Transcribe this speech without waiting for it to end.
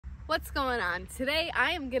What's going on? Today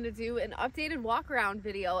I am going to do an updated walk around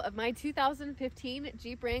video of my 2015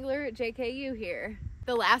 Jeep Wrangler JKU here.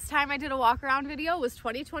 The last time I did a walk around video was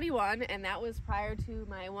 2021, and that was prior to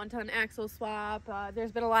my one-ton axle swap.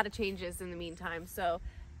 There's been a lot of changes in the meantime, so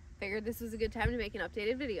figured this was a good time to make an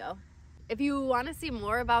updated video. If you want to see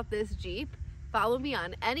more about this Jeep, follow me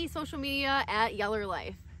on any social media at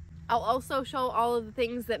YELLERFAB. I'll also show all of the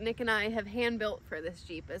things that Nick and I have hand built for this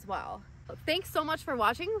Jeep as well. Thanks so much for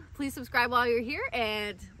watching. Please subscribe while you're here,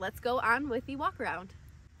 and let's go on with the walk around.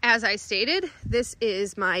 As I stated, this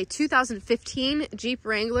is my 2015 Jeep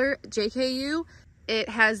Wrangler JKU. It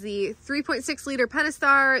has the 3.6 liter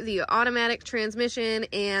Pentastar, the automatic transmission,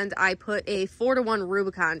 and I put a 4-to-1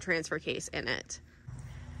 Rubicon transfer case in it.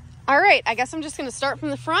 All right, I guess I'm just gonna start from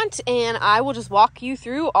the front and I will just walk you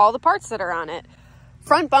through all the parts that are on it.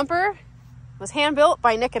 Front bumper was hand built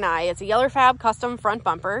by Nick and I. It's a YELLERFAB custom front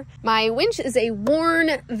bumper. My winch is a Warn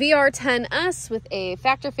VR10S with a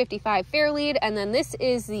Factor 55 fair lead, and then this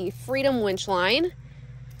is the Freedom winch line.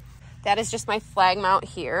 That is just my flag mount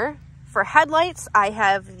here. For headlights, I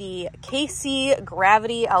have the KC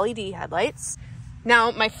Gravity LED headlights.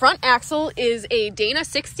 Now, my front axle is a Dana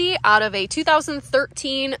 60 out of a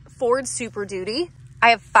 2013 Ford Super Duty. I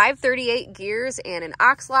have 538 gears and an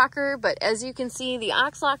aux locker, but as you can see, the aux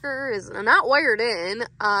locker is not wired in.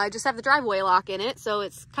 I just have the driveway lock in it, so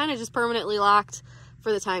it's kind of just permanently locked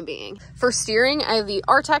for the time being. For steering, I have the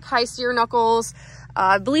Artec high steer knuckles.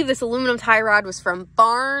 I believe this aluminum tie rod was from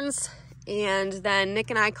Barnes, and then Nick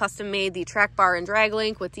and I custom made the track bar and drag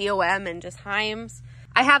link with DOM and just Heims.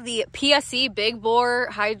 I have the PSC Big Bore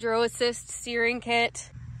Hydro Assist steering kit.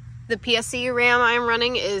 The PSC ram I'm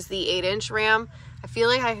running is the 8-inch ram. I feel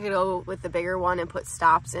like I could go with the bigger one and put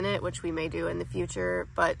stops in it, which we may do in the future,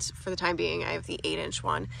 but for the time being, I have the 8-inch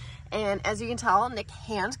one. And as you can tell, Nick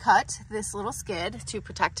hand cut this little skid to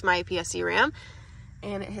protect my PSC ram,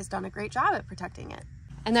 and it has done a great job at protecting it.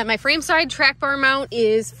 And then my frame side track bar mount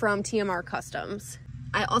is from TMR Customs.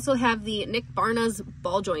 I also have the Nick Barna's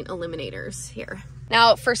ball joint eliminators here.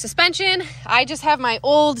 Now for suspension, I just have my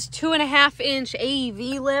old 2.5-inch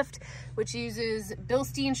AEV lift, which uses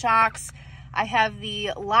Bilstein shocks. I have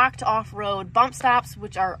the locked off-road bump stops,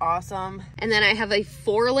 which are awesome. And then I have a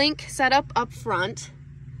 4-link setup up front.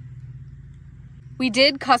 We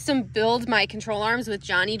did custom build my control arms with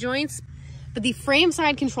Johnny joints, but the frame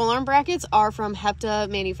side control arm brackets are from Hepta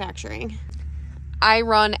Manufacturing. I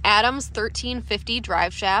run Adams 1350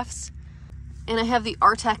 drive shafts, and I have the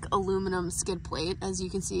Artec aluminum skid plate. As you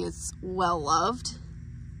can see, it's well loved.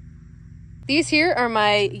 These here are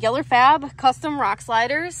my YELLERFAB custom rock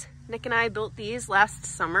sliders. Nick and I built these last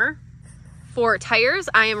summer. For tires,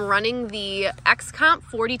 I am running the X-Comp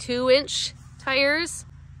 42-inch tires,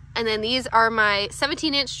 and then these are my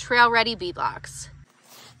 17-inch Trail Ready B-Blocks.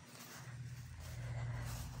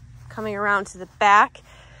 Coming around to the back,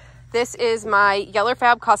 this is my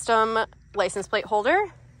YELLERFAB custom license plate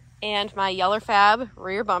holder and my YELLERFAB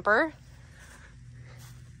rear bumper.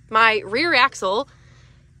 My rear axle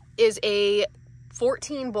is a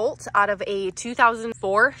 14 bolt out of a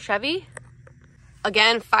 2004 Chevy.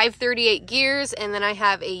 Again, 538 gears, and then I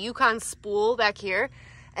have a Yukon spool back here,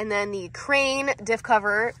 and then the crane diff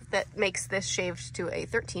cover that makes this shaved to a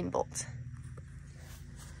 13 bolt.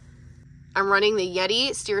 I'm running the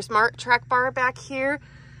Yeti Steer Smart track bar back here,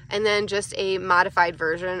 and then just a modified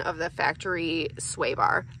version of the factory sway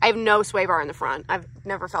bar. I have no sway bar in the front. I've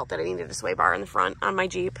never felt that I needed a sway bar in the front on my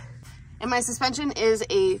Jeep. And my suspension is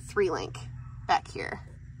a 3-link back here.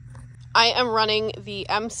 I am running the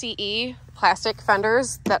MCE plastic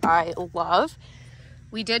fenders that I love.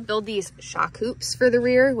 We did build these shock hoops for the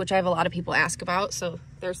rear, which I have a lot of people ask about, so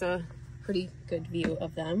there's a pretty good view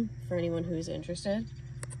of them for anyone who's interested.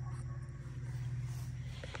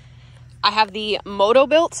 I have the Moto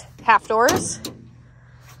built half doors.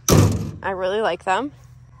 I really like them.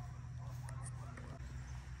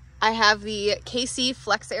 I have the KC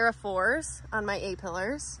Flex Era 4s on my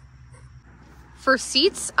A-pillars. For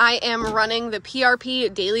seats, I am running the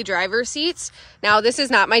PRP Daily Driver seats. Now, this is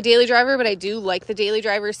not my Daily Driver, but I do like the Daily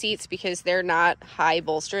Driver seats because they're not high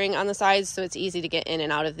bolstering on the sides, so it's easy to get in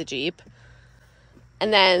and out of the Jeep.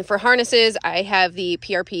 And then for harnesses, I have the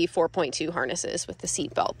PRP 4.2 harnesses with the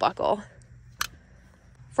seat belt buckle.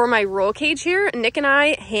 For my roll cage here, Nick and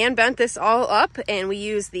I hand bent this all up, and we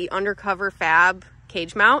use the Undercover Fab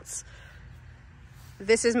cage mounts.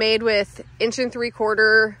 This is made with 1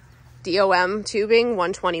 3/4 DOM tubing,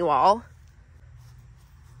 120 wall.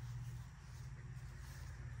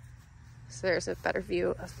 So there's a better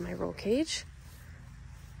view of my roll cage.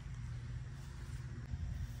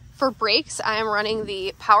 For brakes, I am running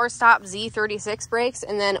the Power Stop Z36 brakes,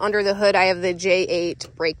 and then under the hood I have the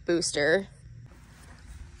J8 brake booster.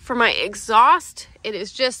 For my exhaust, it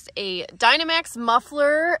is just a Dynamax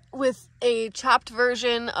muffler with a chopped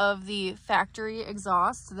version of the factory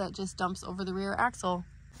exhaust that just dumps over the rear axle.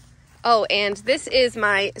 Oh, and this is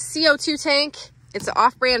my CO2 tank. It's an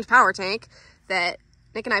off-brand power tank that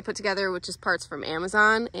Nick and I put together, which is parts from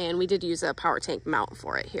Amazon, and we did use a power tank mount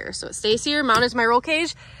for it here. So it stays here, mounted to my roll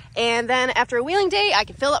cage, and then after a wheeling day, I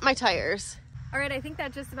can fill up my tires. All right, I think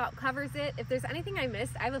that just about covers it. If there's anything I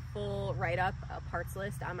missed, I have a full write-up, a parts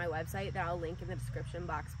list on my website that I'll link in the description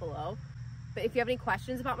box below. But if you have any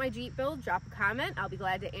questions about my Jeep build, drop a comment. I'll be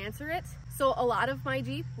glad to answer it. So a lot of my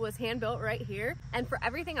Jeep was hand-built right here. And for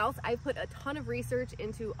everything else, I put a ton of research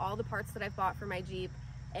into all the parts that I've bought for my Jeep,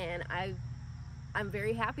 and I'm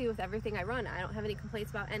very happy with everything I run. I don't have any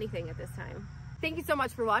complaints about anything at this time. Thank you so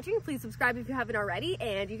much for watching. Please subscribe if you haven't already,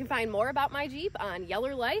 and you can find more about my Jeep on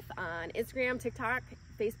YELLERFAB on Instagram, TikTok,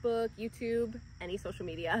 Facebook, YouTube, any social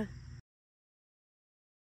media.